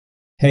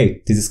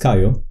Hey, this is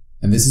Caio.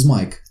 And this is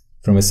Mike.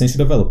 From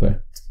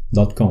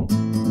essentialdeveloper.com.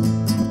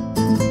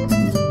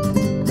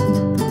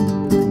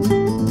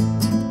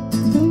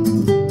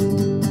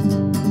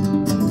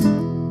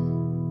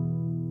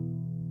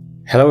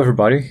 Hello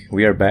everybody,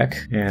 we are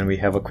back and we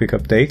have a quick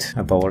update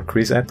about our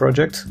quiz app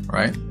project.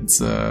 Right,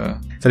 it's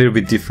a little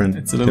bit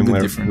different than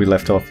where we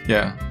left off.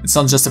 Yeah, it's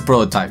not just a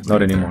prototype.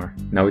 Not anymore.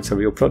 Now it's a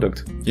real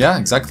product. Yeah,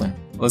 exactly.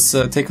 Let's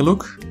take a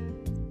look.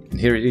 And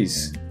here it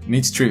is.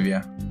 Neat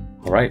Trivia.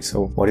 Alright,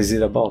 so what is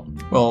it about?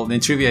 Well,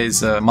 Neat Trivia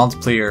is a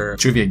multiplayer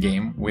trivia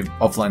game with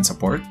offline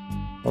support.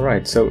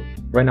 Alright, so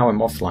right now I'm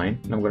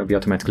offline and I'm going to be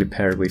automatically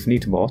paired with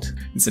Neatbot.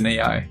 It's an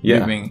AI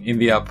living in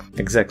the app.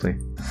 Exactly.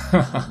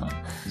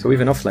 So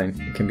even offline,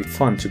 it can be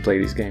fun to play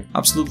this game.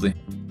 Absolutely.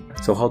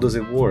 So how does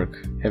it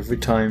work? Every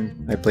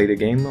time I play the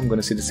game, I'm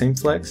gonna see the same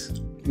flags?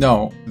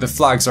 No, the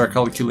flags are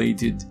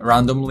calculated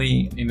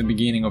randomly in the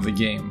beginning of the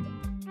game.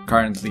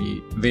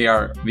 Currently, they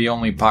are the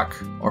only pack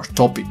or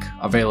topic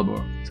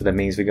available. So that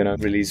means we're gonna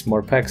release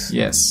more packs?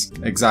 Yes,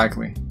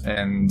 exactly.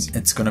 And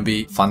it's gonna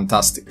be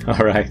fantastic.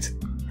 Alright.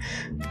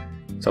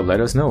 So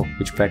let us know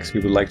which packs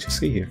you would like to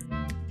see here.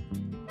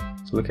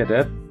 So look at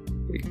that.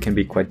 It can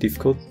be quite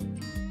difficult.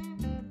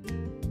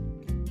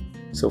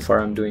 So far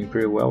I'm doing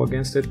pretty well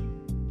against it.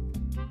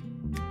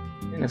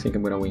 And I think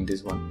I'm gonna win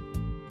this one.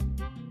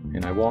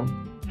 And I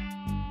won.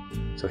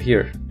 So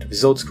here, the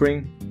result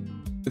screen.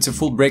 It's a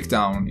full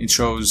breakdown. It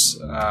shows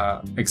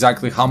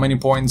exactly how many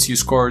points you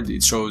scored.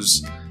 It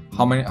shows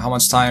how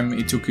much time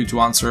it took you to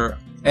answer,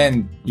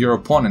 and your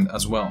opponent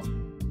as well.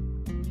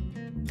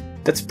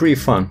 That's pretty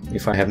fun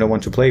if I have no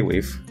one to play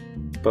with.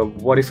 But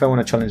what if I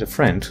want to challenge a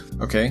friend?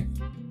 Okay.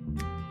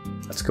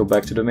 Let's go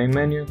back to the main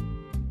menu.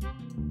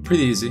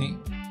 Pretty easy.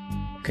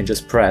 You can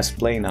just press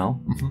play now.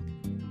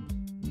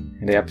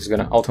 And the app is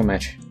gonna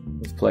auto-match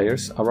with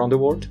players around the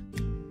world.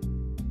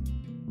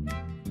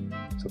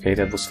 It's okay,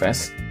 that was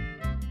fast.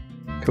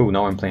 Cool,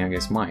 now I'm playing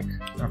against Mike.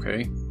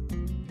 Okay.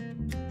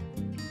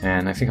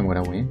 And I think I'm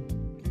gonna win.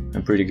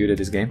 I'm pretty good at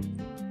this game.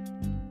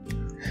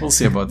 We'll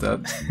see about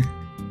that.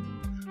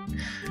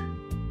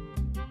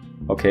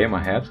 Okay, I'm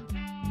ahead.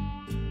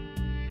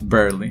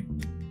 Barely.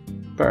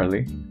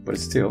 Barely, but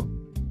still.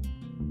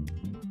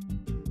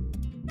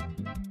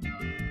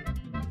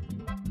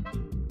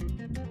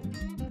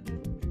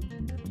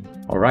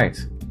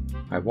 Alright,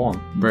 I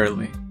won.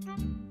 Barely.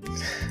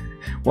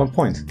 1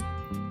 point.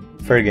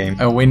 Fair game.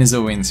 A win is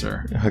a win,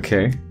 sir.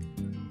 Okay.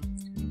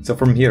 So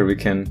from here we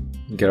can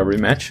get a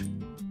rematch.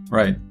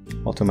 Right.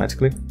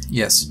 Automatically.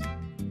 Yes.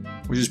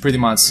 Which is pretty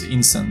much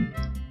instant.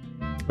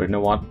 But you know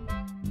what?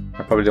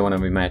 I probably don't want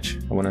to rematch.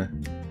 I want to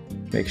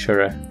make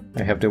sure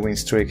I have the win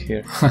streak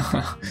here.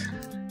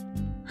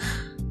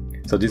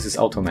 So this is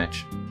auto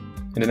match.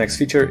 And the next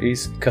feature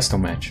is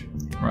custom match.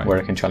 Right. Where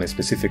I can challenge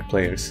specific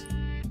players.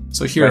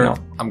 So here, right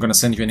I'm gonna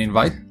send you an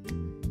invite.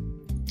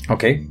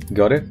 Okay,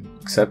 got it.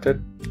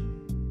 Accepted.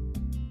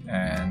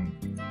 And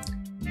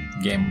the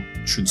game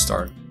should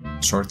start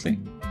shortly.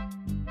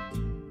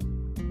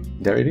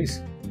 There it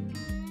is.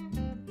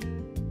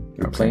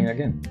 We're playing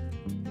again.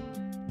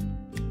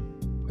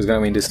 Who's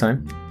gonna win this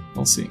time?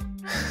 We'll see.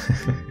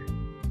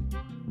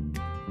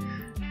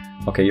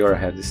 Okay, you're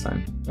ahead this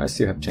time. I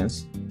still have a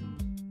chance.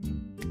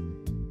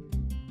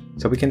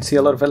 So we can see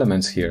a lot of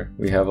elements here.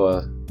 We have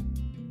a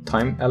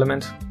time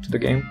element to the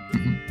game.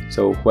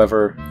 So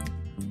whoever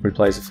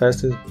replies the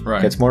fastest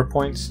gets more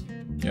points.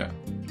 Yeah.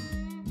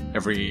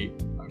 Every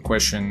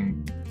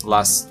question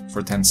lasts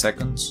for 10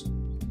 seconds.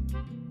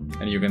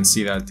 And you can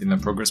see that in the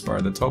progress bar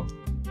at the top.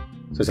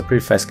 So it's a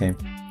pretty fast game.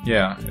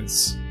 Yeah,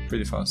 it's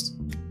pretty fast.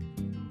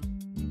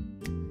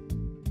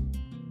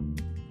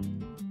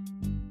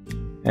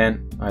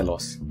 And I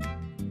lost.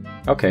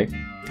 Okay,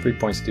 3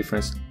 points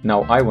difference.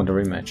 Now I want a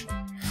rematch.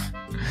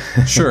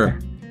 Sure.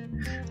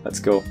 Let's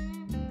go.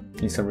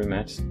 Instant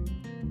rematch.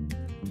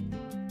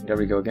 There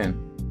we go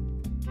again.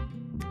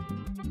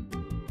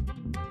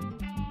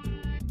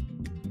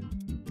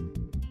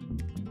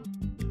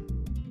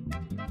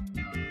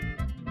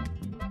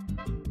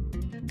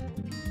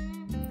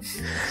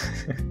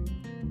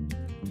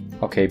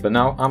 Okay, but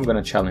now I'm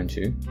gonna challenge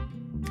you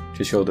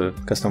to show the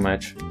custom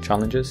match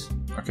challenges.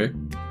 Okay.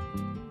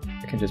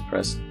 I can just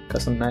press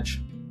custom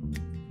match,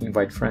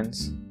 invite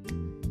friends.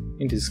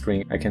 In this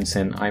screen I can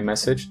send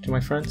iMessage to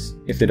my friends.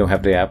 If they don't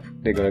have the app,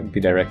 they're gonna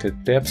be directed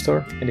to the App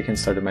Store and they can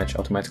start the match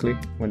automatically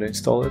when they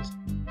install it.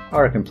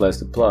 Or I can press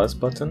the plus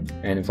button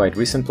and invite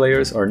recent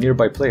players or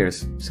nearby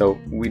players. So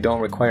we don't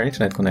require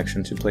internet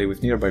connection to play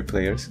with nearby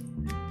players.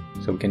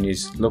 So we can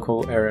use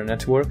local area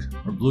network.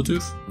 Or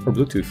Bluetooth. Or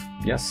Bluetooth,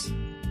 yes.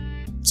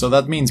 So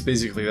that means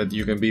basically that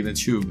you can be in the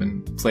tube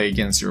and play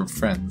against your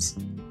friends.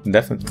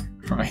 Definitely.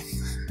 Right.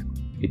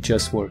 It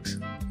just works.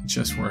 It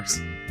just works.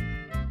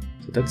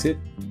 So that's it.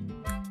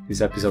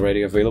 This app is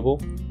already available.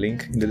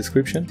 Link in the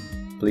description.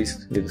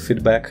 Please leave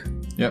feedback.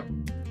 Yep.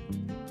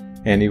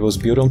 And it was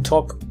built on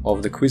top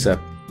of the quiz app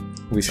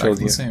we showed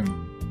you. The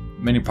same.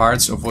 Many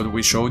parts of what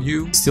we showed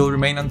you still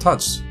remain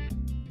untouched.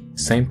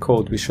 Same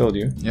code we showed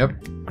you.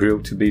 Yep.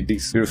 Grew to be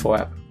this beautiful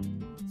app.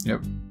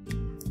 Yep.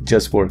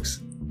 just works.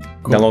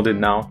 Cool. Download it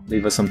now,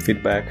 leave us some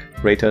feedback,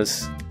 rate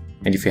us,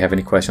 and if you have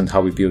any questions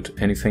how we built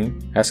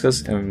anything, ask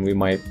us and we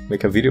might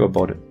make a video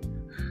about it.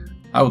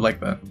 I would like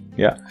that.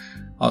 Yeah.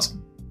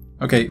 Awesome.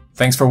 Okay,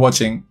 thanks for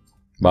watching.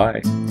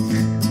 Bye.